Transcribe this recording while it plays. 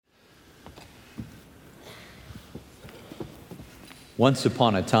Once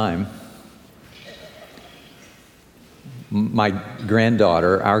upon a time, my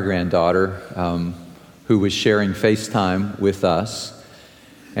granddaughter, our granddaughter, who was sharing FaceTime with us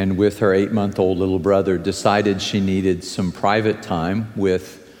and with her 8-month-old little brother, decided she needed some private time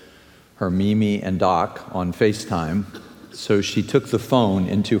with her Mimi and Doc on FaceTime. So she took the phone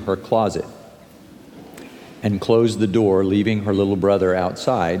into her closet and closed the door, leaving her little brother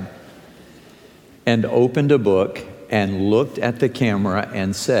outside, and opened a book and looked at the camera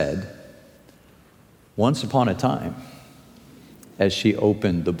and said, "Once upon a time," as she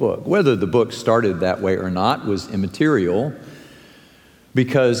opened the book. Whether the book started that way or not was immaterial,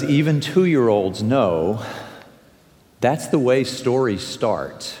 because even 2-year-olds know that's the way stories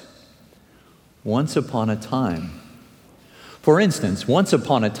start. Once upon a time. For instance, once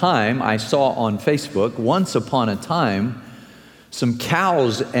upon a time, I saw on Facebook, once upon a time, some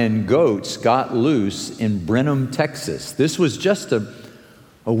cows and goats got loose in Brenham, Texas. This was just a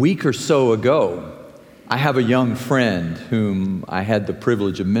week or so ago. I have a young friend whom I had the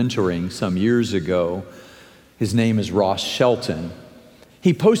privilege of mentoring some years ago. His name is Ross Shelton.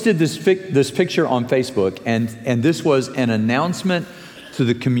 He posted this picture on Facebook, and this was an announcement to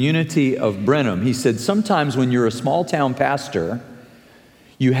the community of Brenham. He said, sometimes when you're a small town pastor,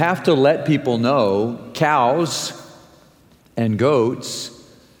 you have to let people know cows and goats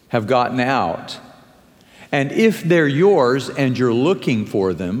have gotten out. And if they're yours and you're looking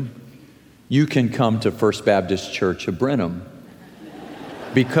for them, you can come to First Baptist Church of Brenham,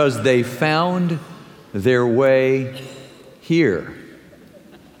 because they found their way here.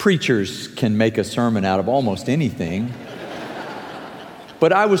 Preachers can make a sermon out of almost anything.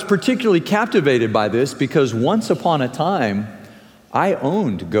 But I was particularly captivated by this because once upon a time, I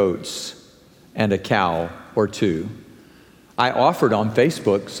owned goats and a cow or two. I offered on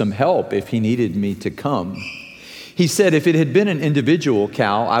Facebook some help if he needed me to come. He said, if it had been an individual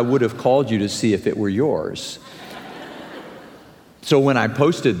cow, I would have called you to see if it were yours. So when I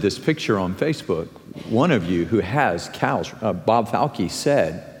posted this picture on Facebook, one of you who has cows, Bob Falke,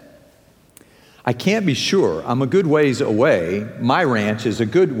 said, I can't be sure. I'm a good ways away. My ranch is a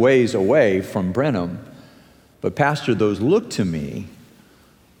good ways away from Brenham. But Pastor, those look to me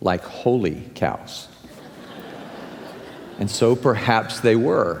like holy cows. And so perhaps they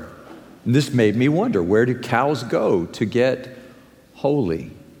were. And this made me wonder, where do cows go to get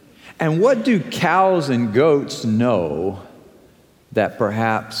holy? And what do cows and goats know that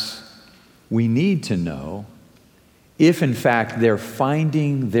perhaps we need to know if in fact they're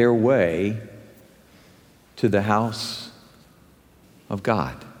finding their way to the house of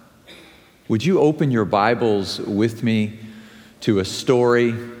God? Would you open your Bibles with me to a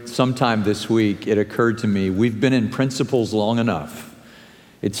story? Sometime this week it occurred to me, we've been in principles long enough.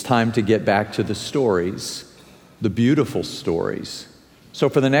 It's time to get back to the stories, the beautiful stories. So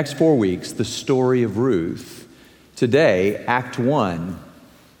for the next 4 weeks, the story of Ruth. Today, Act 1,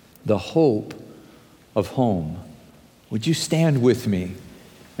 the hope of home. Would you stand with me?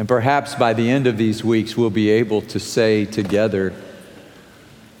 And perhaps by the end of these weeks, we'll be able to say together,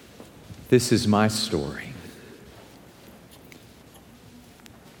 this is my story.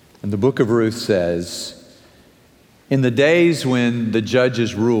 And the book of Ruth says, in the days when the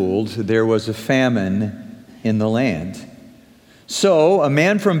judges ruled, there was a famine in the land. So a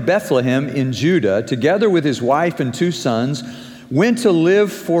man from Bethlehem in Judah, together with his wife and 2 sons, went to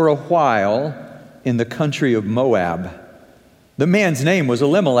live for a while in the country of Moab. The man's name was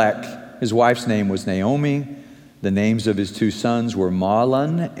Elimelech. His wife's name was Naomi. The names of his 2 sons were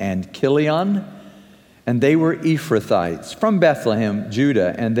Mahlon and Chilion, and they were Ephrathites from Bethlehem,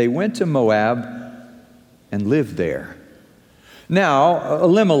 Judah, and they went to Moab and lived there. Now,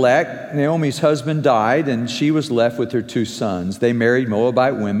 Elimelech, Naomi's husband, died, and she was left with her 2 sons. They married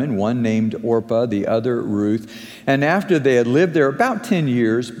Moabite women, one named Orpah, the other Ruth. And after they had lived there about 10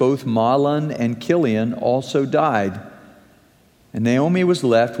 years, both Mahlon and Chilion also died. And Naomi was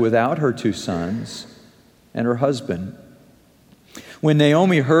left without her 2 sons and her husband. When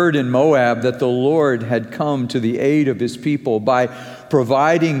Naomi heard in Moab that the Lord had come to the aid of his people by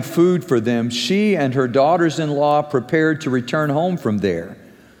providing food for them, she and her daughters-in-law prepared to return home from there.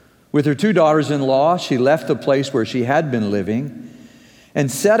 With her 2 daughters-in-law, she left the place where she had been living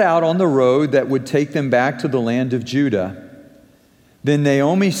and set out on the road that would take them back to the land of Judah. Then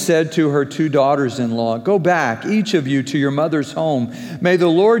Naomi said to her 2 daughters-in-law, go back, each of you, to your mother's home. May the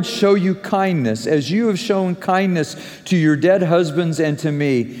Lord show you kindness, as you have shown kindness to your dead husbands and to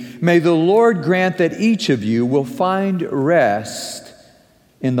me. May the Lord grant that each of you will find rest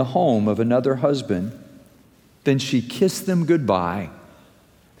in the home of another husband. Then she kissed them goodbye,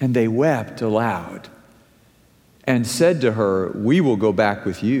 and they wept aloud. and said to her, "We will go back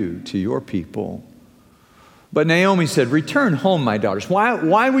with you to your people." But Naomi said, "Return home, my daughters.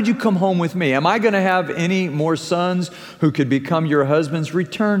 Why would you come home with me? Am I going to have any more sons who could become your husbands?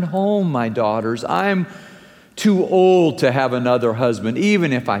 Return home, my daughters. I'm too old to have another husband,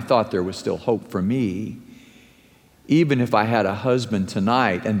 even if I thought there was still hope for me. Even if I had a husband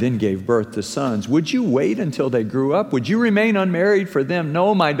tonight and then gave birth to sons, would you wait until they grew up? Would you remain unmarried for them?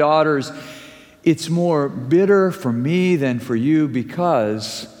 No, my daughters, it's more bitter for me than for you,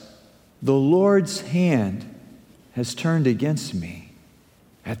 because the Lord's hand has turned against me."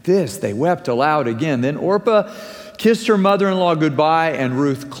 At this, they wept aloud again. Then Orpah kissed her mother-in-law goodbye, and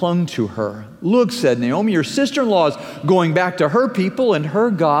Ruth clung to her. "Look," said Naomi, "your sister-in-law is going back to her people and her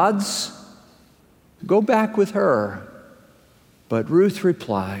gods. Go back with her." But Ruth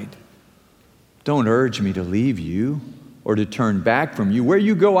replied, "Don't urge me to leave you or to turn back from you. Where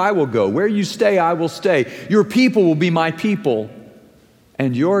you go, I will go. Where you stay, I will stay. Your people will be my people,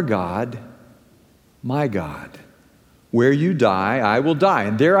 and your God, my God. Where you die, I will die,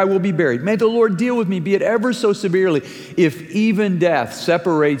 and there I will be buried. May the Lord deal with me, be it ever so severely, if even death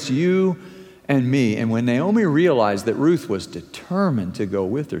separates you and me." And when Naomi realized that Ruth was determined to go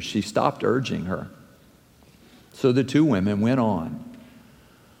with her, she stopped urging her. So the two women went on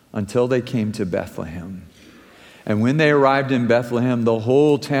until they came to Bethlehem. And when they arrived in Bethlehem, the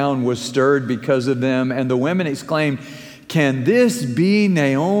whole town was stirred because of them. And the women exclaimed, "Can this be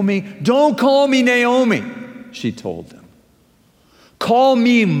Naomi?" "Don't call me Naomi," she told them. "Call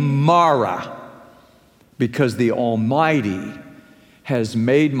me Mara, because the Almighty has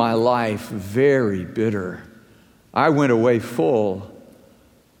made my life very bitter. I went away full,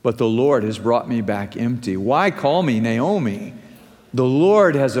 but the Lord has brought me back empty. Why call me Naomi? The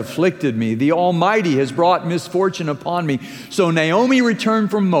Lord has afflicted me. The Almighty has brought misfortune upon me." So Naomi returned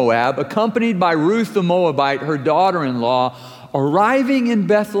from Moab, accompanied by Ruth the Moabite, her daughter-in-law, arriving in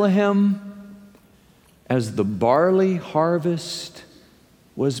Bethlehem as the barley harvest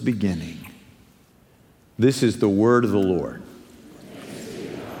was beginning. This is the word of the Lord.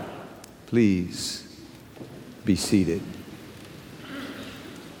 Please be seated.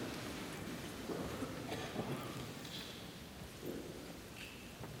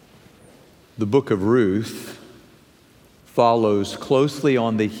 The book of Ruth follows closely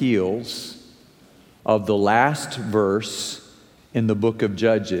on the heels of the last verse in the book of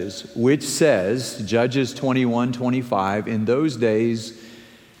Judges, which says, Judges 21:25, "In those days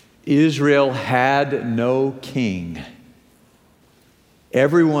Israel had no king.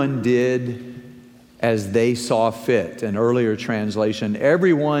 Everyone did as they saw fit." An earlier translation,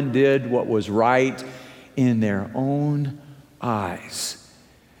 "Everyone did what was right in their own eyes."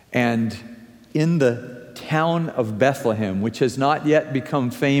 And in the town of Bethlehem, which has not yet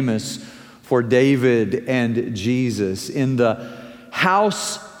become famous for David and Jesus, in the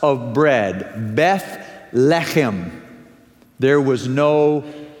house of bread, Bethlehem, there was no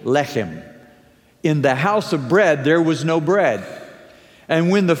lechem. In the house of bread, there was no bread. And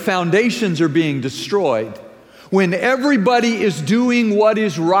when the foundations are being destroyed, when everybody is doing what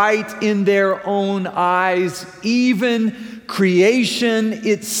is right in their own eyes, even creation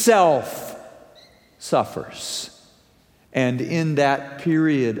itself suffers. And in that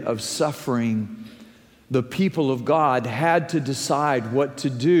period of suffering, the people of God had to decide what to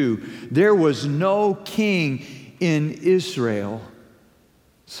do. There was no king in Israel.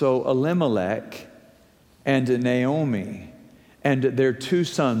 So Elimelech and Naomi and their two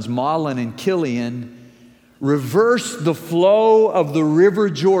sons, Mahlon and Chilion, reversed the flow of the river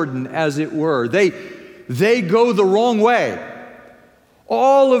Jordan, as it were. They go the wrong way.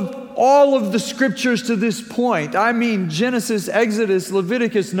 All of the scriptures to this point, I mean Genesis, Exodus,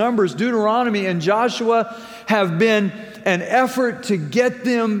 Leviticus, Numbers, Deuteronomy, and Joshua, have been an effort to get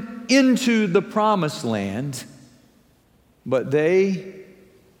them into the promised land, but they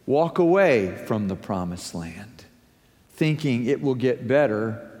walk away from the promised land, thinking it will get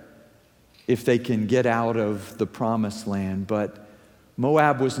better if they can get out of the promised land. But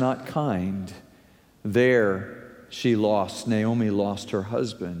Moab was not kind. There Naomi lost her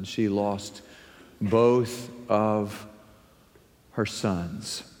husband. She lost both of her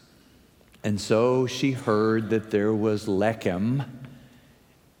sons. And so she heard that there was lechem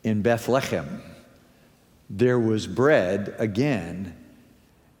in Bethlehem. There was bread again.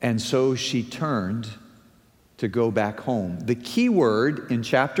 And so she turned to go back home. The key word in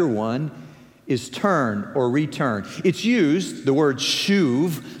chapter 1 is turn or return. It's used, the word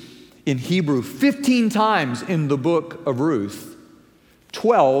shuv, in Hebrew 15 times in the book of Ruth,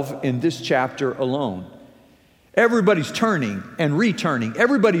 12 in this chapter alone. Everybody's turning and returning.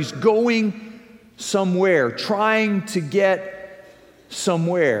 Everybody's going somewhere, trying to get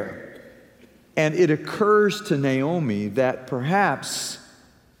somewhere. And it occurs to Naomi that perhaps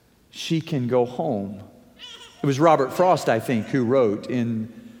she can go home. It was Robert Frost, I think, who wrote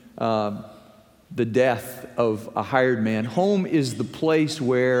in The Death of a Hired Man, home is the place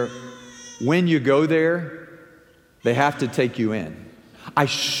where when you go there, they have to take you in. I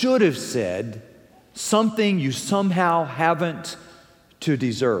should have said something you somehow haven't to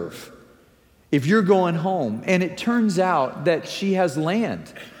deserve. If you're going home, and it turns out that she has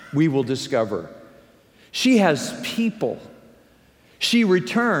land, we will discover. She has people. She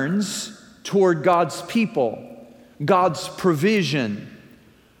returns toward God's people, God's provision,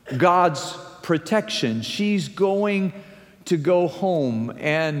 God's protection. She's going to go home,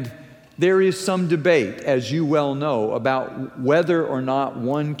 and there is some debate, as you well know, about whether or not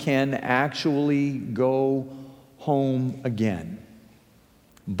one can actually go home again.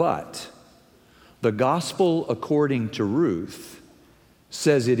 But the gospel according to Ruth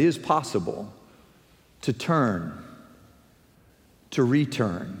says it is possible to turn, to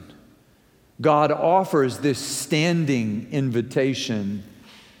return. God offers this standing invitation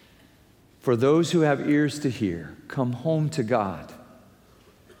for those who have ears to hear. Come home to God.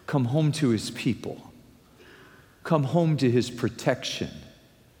 Come home to His people. Come home to His protection.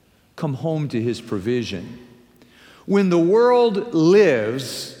 Come home to His provision. When the world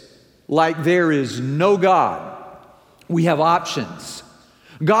lives like there is no God, we have options.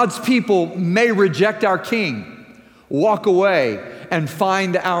 God's people may reject our King, walk away, and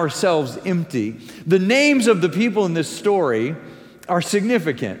find ourselves empty. The names of the people in this story are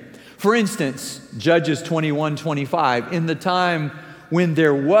significant. For instance, Judges 21:25, in the time when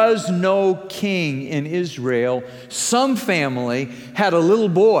there was no king in Israel, some family had a little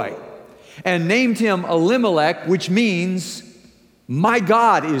boy and named him Elimelech, which means, my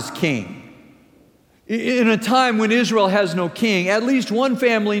God is king. In a time when Israel has no king, at least one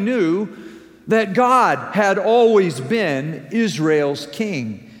family knew that God had always been Israel's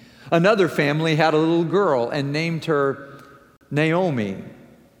king. Another family had a little girl and named her Naomi,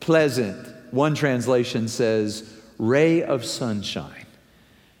 pleasant. One translation says, ray of sunshine.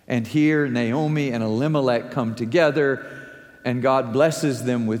 And here Naomi and Elimelech come together, and God blesses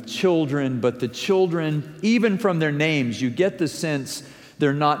them with children. But the children, even from their names, you get the sense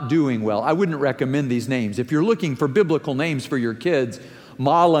they're not doing well. I wouldn't recommend these names. If you're looking for biblical names for your kids,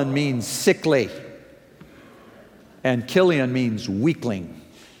 Mahlon means sickly, and Kilian means weakling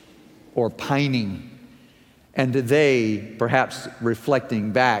or pining. And they, perhaps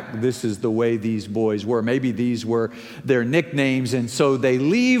reflecting back, this is the way these boys were. Maybe these were their nicknames, and so they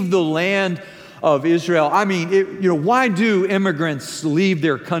leave the land of Israel. I mean, why do immigrants leave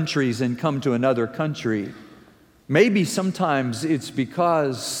their countries and come to another country? Maybe sometimes it's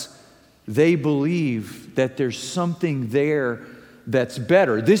because they believe that there's something there that's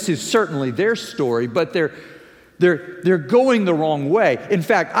better. This is certainly their story, but they're going the wrong way. In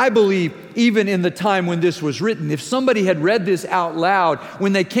fact, I believe even in the time when this was written, if somebody had read this out loud,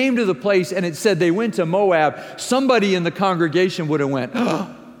 when they came to the place and it said they went to Moab, somebody in the congregation would have went,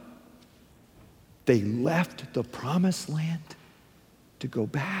 oh, they left the promised land to go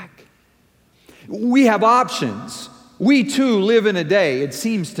back. We have options. We too live in a day, it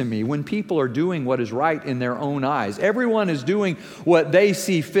seems to me, when people are doing what is right in their own eyes. Everyone is doing what they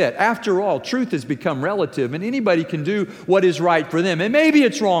see fit. After all, truth has become relative, and anybody can do what is right for them. And maybe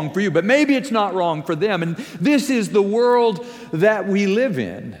it's wrong for you, but maybe it's not wrong for them. And this is the world that we live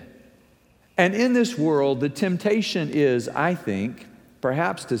in. And in this world, the temptation is, I think,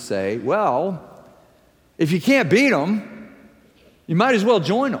 perhaps to say, well, if you can't beat them, you might as well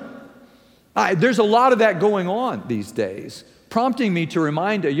join them. There's a lot of that going on these days, prompting me to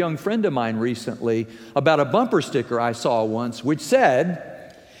remind a young friend of mine recently about a bumper sticker I saw once, which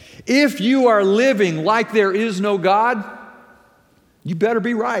said, if you are living like there is no God, you better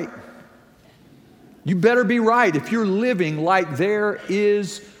be right. You better be right if you're living like there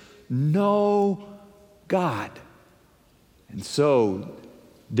is no God. And so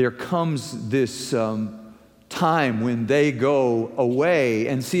there comes this time when they go away,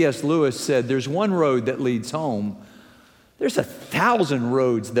 and C.S. Lewis said there's one road that leads home. There's 1,000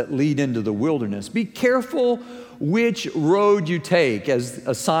 roads that lead into the wilderness. Be careful which road you take, as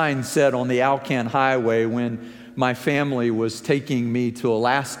a sign said on the Alcan Highway when my family was taking me to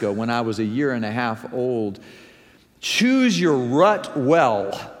Alaska when I was a year and a half old. Choose your rut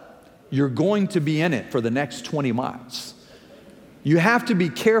well. You're going to be in it for the next 20 miles. You have to be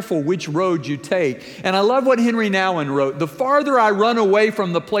careful which road you take. And I love what Henry Nouwen wrote. The farther I run away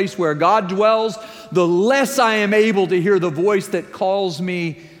from the place where God dwells, the less I am able to hear the voice that calls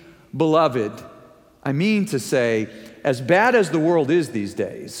me beloved. I mean to say, as bad as the world is these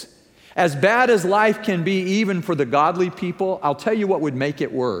days, as bad as life can be even for the godly people, I'll tell you what would make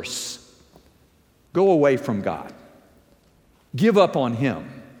it worse. Go away from God. Give up on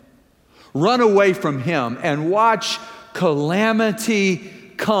Him. Run away from Him and watch calamity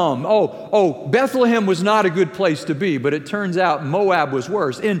come. Bethlehem was not a good place to be, but it turns out Moab was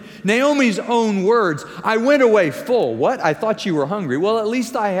worse. In Naomi's own words, I went away full. What? I thought you were hungry. Well, at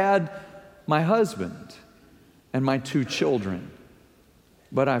least I had my husband and my 2 children.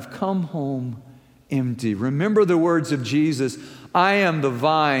 But I've come home empty. Remember the words of Jesus, I am the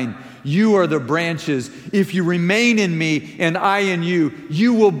vine, you are the branches. If you remain in me and I in you,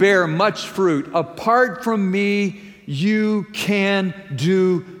 you will bear much fruit. Apart from me, you can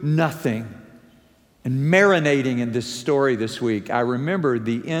do nothing. And marinating in this story this week, I remember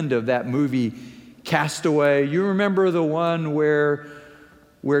the end of that movie, Castaway. You remember the one where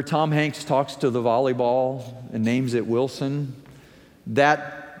Tom Hanks talks to the volleyball and names it Wilson?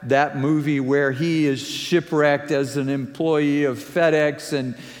 That movie where he is shipwrecked as an employee of FedEx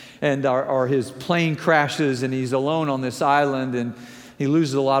and his plane crashes and he's alone on this island and he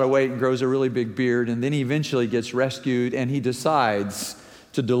loses a lot of weight and grows a really big beard, and then he eventually gets rescued and he decides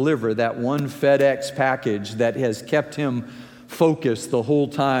to deliver that one FedEx package that has kept him focused the whole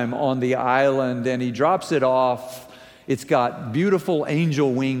time on the island, and he drops it off. It's got beautiful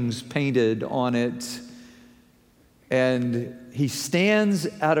angel wings painted on it, and he stands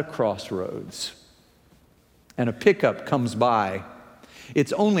at a crossroads and a pickup comes by.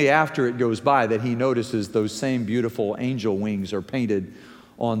 It's only after it goes by that he notices those same beautiful angel wings are painted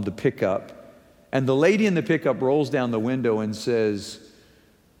on the pickup. And the lady in the pickup rolls down the window and says,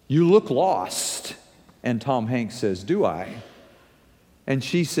 "You look lost." And Tom Hanks says, "Do I?" And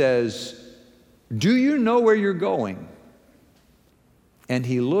she says, "Do you know where you're going?" And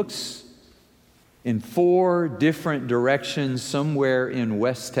he looks in 4 different directions somewhere in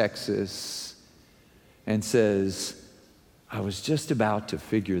West Texas and says, "I was just about to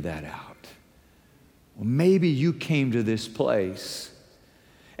figure that out." Well, maybe you came to this place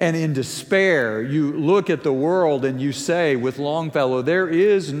and in despair you look at the world and you say with Longfellow, there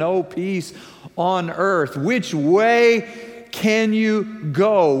is no peace on earth. Which way can you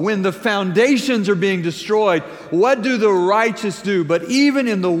go? When the foundations are being destroyed, what do the righteous do? But even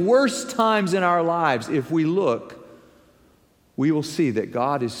in the worst times in our lives, if we look, we will see that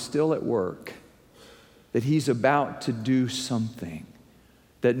God is still at work, that He's about to do something,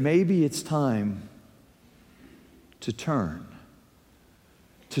 that maybe it's time to turn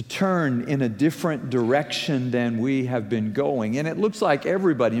in a different direction than we have been going. And it looks like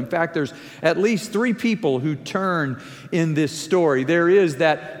everybody. In fact, there's at least 3 people who turn in this story. There is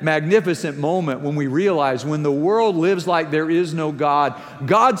that magnificent moment when we realize when the world lives like there is no God,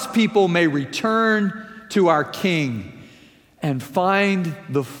 God's people may return to our King and find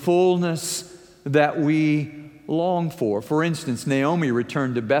the fullness that we long for. For instance, Naomi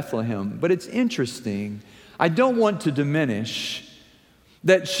returned to Bethlehem. But it's interesting. I don't want to diminish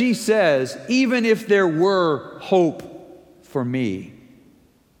that she says, even if there were hope for me,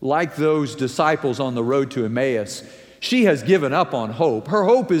 like those disciples on the road to Emmaus, she has given up on hope. Her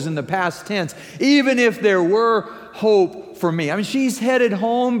hope is in the past tense. Even if there were hope for me. I mean, she's headed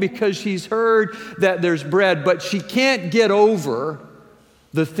home because she's heard that there's bread, but she can't get over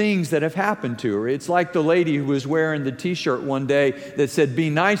the things that have happened to her. It's like the lady who was wearing the t-shirt one day that said, "Be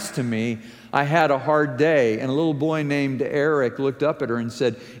nice to me. I had a hard day." And a little boy named Eric looked up at her and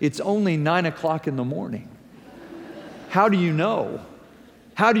said, "It's only 9 o'clock in the morning." How do you know?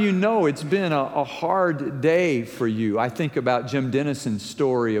 How do you know it's been a hard day for you? I think about Jim Dennison's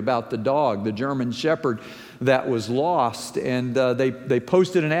story about the dog, the German Shepherd that was lost. And they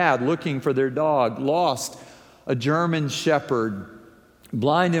posted an ad looking for their dog. Lost, a German Shepherd,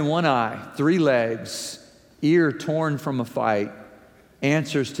 blind in one eye, 3 legs, ear torn from a fight,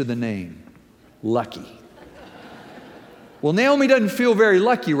 answers to the name, Lucky. Well, Naomi doesn't feel very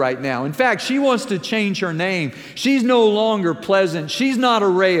lucky right now. In fact, she wants to change her name. She's no longer pleasant. She's not a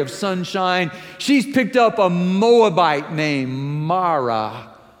ray of sunshine. She's picked up a Moabite name. Mara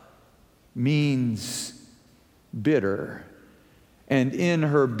means bitter. And in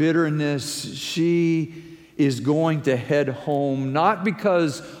her bitterness, she is going to head home, not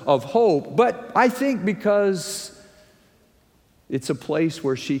because of hope, but I think because it's a place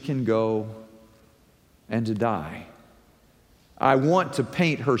where she can go and to die. I want to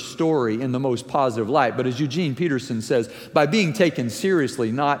paint her story in the most positive light, but as Eugene Peterson says, by being taken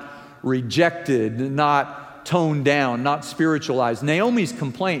seriously, not rejected, not toned down, not spiritualized, Naomi's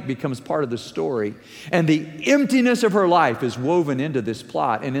complaint becomes part of the story, and the emptiness of her life is woven into this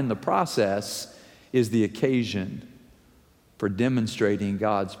plot, and in the process, is the occasion for demonstrating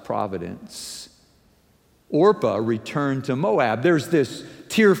God's providence. Orpah returned to Moab. There's this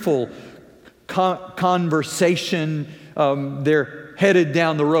tearful conversation. They're headed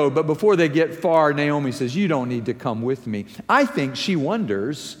down the road, but before they get far, Naomi says, "You don't need to come with me." I think she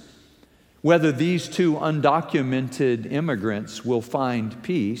wonders whether these two undocumented immigrants will find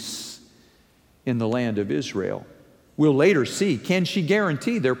peace in the land of Israel. We'll later see, can she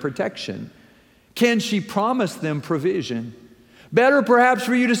guarantee their protection? Can she promise them provision? Better perhaps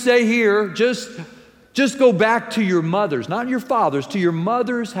for you to stay here. Just go back to your mother's, not your father's, to your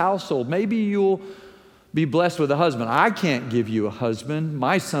mother's household. Maybe you'll be blessed with a husband. I can't give you a husband.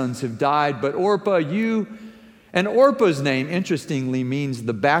 My sons have died, but Orpah, you... And Orpah's name, interestingly, means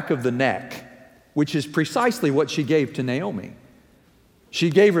the back of the neck, which is precisely what she gave to Naomi. She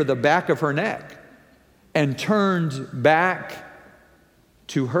gave her the back of her neck and turned back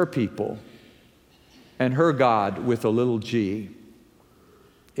to her people and her God with a little g.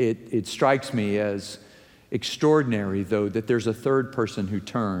 It strikes me as extraordinary, though, that there's a third person who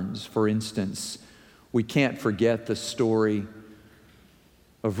turns. For instance, we can't forget the story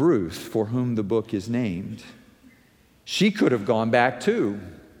of Ruth, for whom the book is named. She could have gone back too,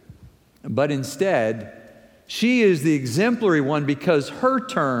 but instead, she is the exemplary one because her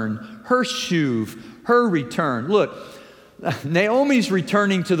turn, her shuv, her return. Look, Naomi's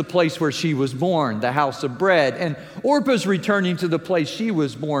returning to the place where she was born, the house of bread, and Orpah's returning to the place she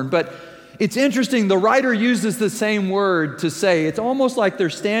was born. But it's interesting, the writer uses the same word to say, it's almost like they're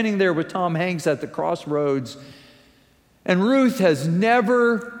standing there with Tom Hanks at the crossroads, and Ruth has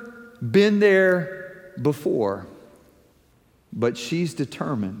never been there before, but she's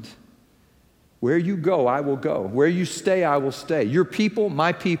determined. Where you go, I will go. Where you stay, I will stay. Your people,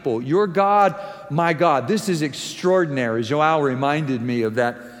 my people. Your God, my God. This is extraordinary. Joel reminded me of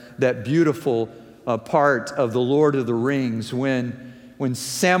that beautiful part of The Lord of the Rings when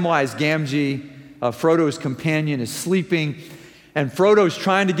Samwise Gamgee, Frodo's companion, is sleeping, and Frodo's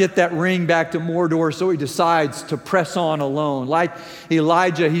trying to get that ring back to Mordor, so he decides to press on alone. Like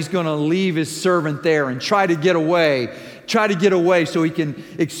Elijah, he's going to leave his servant there and try to get away so he can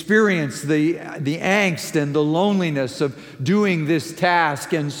experience the angst and the loneliness of doing this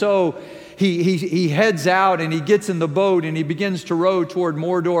task. And so he heads out and he gets in the boat and he begins to row toward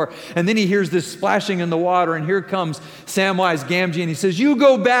Mordor. And then he hears this splashing in the water, and here comes Samwise Gamgee, and he says, "You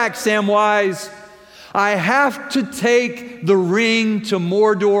go back, Samwise. I have to take the ring to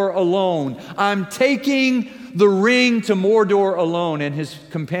Mordor alone. I'm taking the ring to Mordor alone." And his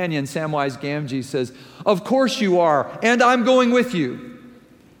companion, Samwise Gamgee, says, "Of course you are, and I'm going with you."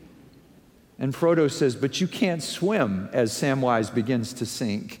 And Frodo says, "But you can't swim," as Samwise begins to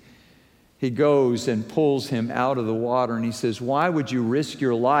sink. He goes and pulls him out of the water, and he says, "Why would you risk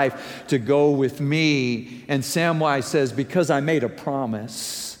your life to go with me?" And Samwise says, "Because I made a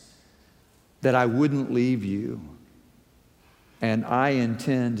promise that I wouldn't leave you, and I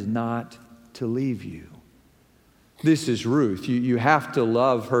intend not to leave you." This is Ruth. You have to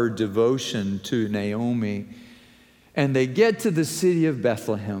love her devotion to Naomi. And they get to the city of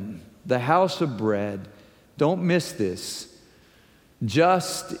Bethlehem, the house of bread. Don't miss this.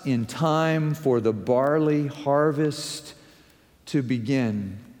 Just in time for the barley harvest to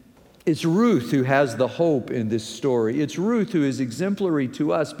begin. It's Ruth who has the hope in this story. It's Ruth who is exemplary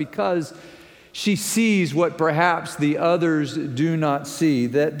to us because she sees what perhaps the others do not see,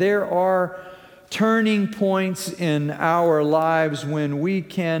 that there are turning points in our lives when we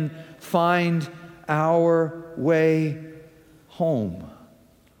can find our way home.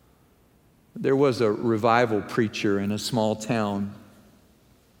 There was a revival preacher in a small town.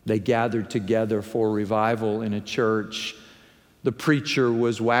 They gathered together for revival in a church. The preacher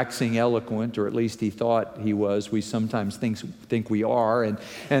was waxing eloquent, or at least he thought he was. We sometimes think we are.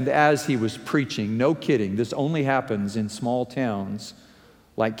 And as he was preaching, no kidding, this only happens in small towns,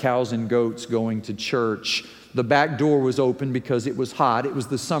 like cows and goats going to church. The back door was open because it was hot. It was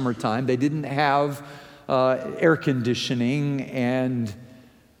the summertime. They didn't have air conditioning, and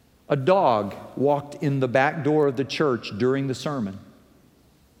a dog walked in the back door of the church during the sermon.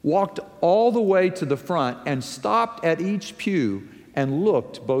 Walked all the way to the front and stopped at each pew and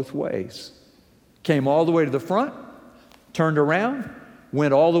looked both ways. Came all the way to the front, turned around,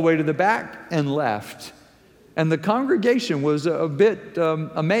 went all the way to the back, and left. And the congregation was a bit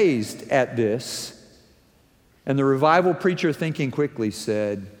amazed at this. And the revival preacher, thinking quickly,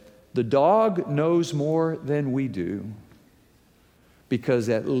 said, "The dog knows more than we do, because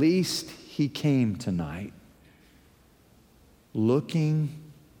at least he came tonight looking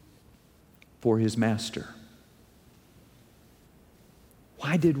for his master."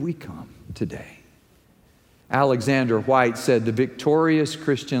 Why did we come today? Alexander White said, the victorious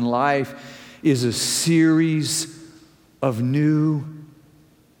Christian life is a series of new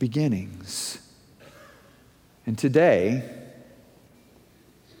beginnings. And today,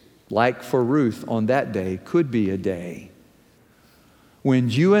 like for Ruth on that day, could be a day when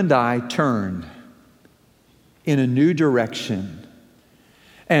you and I turn in a new direction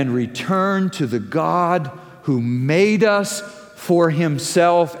and return to the God who made us for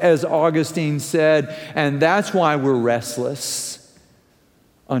himself, as Augustine said, and that's why we're restless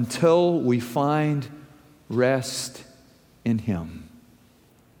until we find rest in him.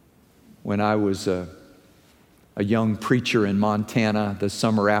 When I was a young preacher in Montana the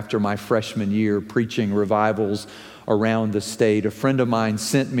summer after my freshman year, preaching revivals around the state, a friend of mine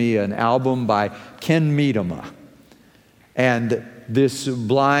sent me an album by Ken Medema. And this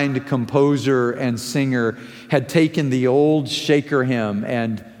blind composer and singer had taken the old Shaker hymn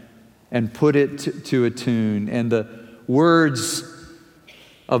and put it to a tune. And the words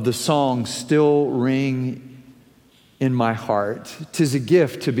of the song still ring in my heart. 'Tis a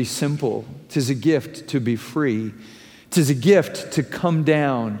gift to be simple. 'Tis a gift to be free. 'Tis a gift to come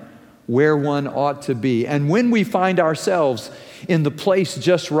down where one ought to be. And when we find ourselves in the place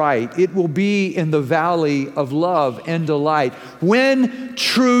just right, it will be in the valley of love and delight. When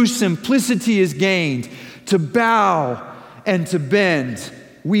true simplicity is gained, to bow and to bend,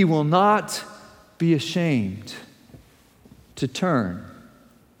 we will not be ashamed. To turn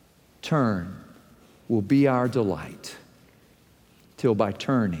will be our delight, till by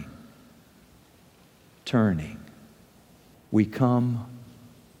turning, we come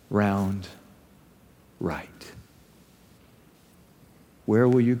round right. Where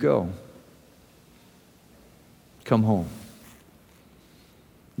will you go? Come home.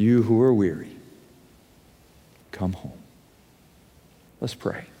 You who are weary, come home. Let's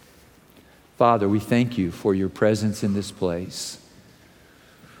pray. Father, we thank you for your presence in this place,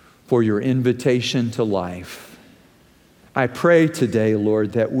 for your invitation to life. I pray today,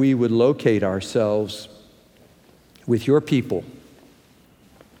 Lord, that we would locate ourselves with your people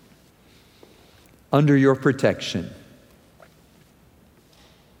under your protection,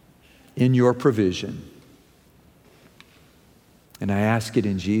 in your provision. And I ask it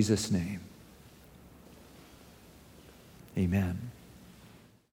in Jesus' name. Amen.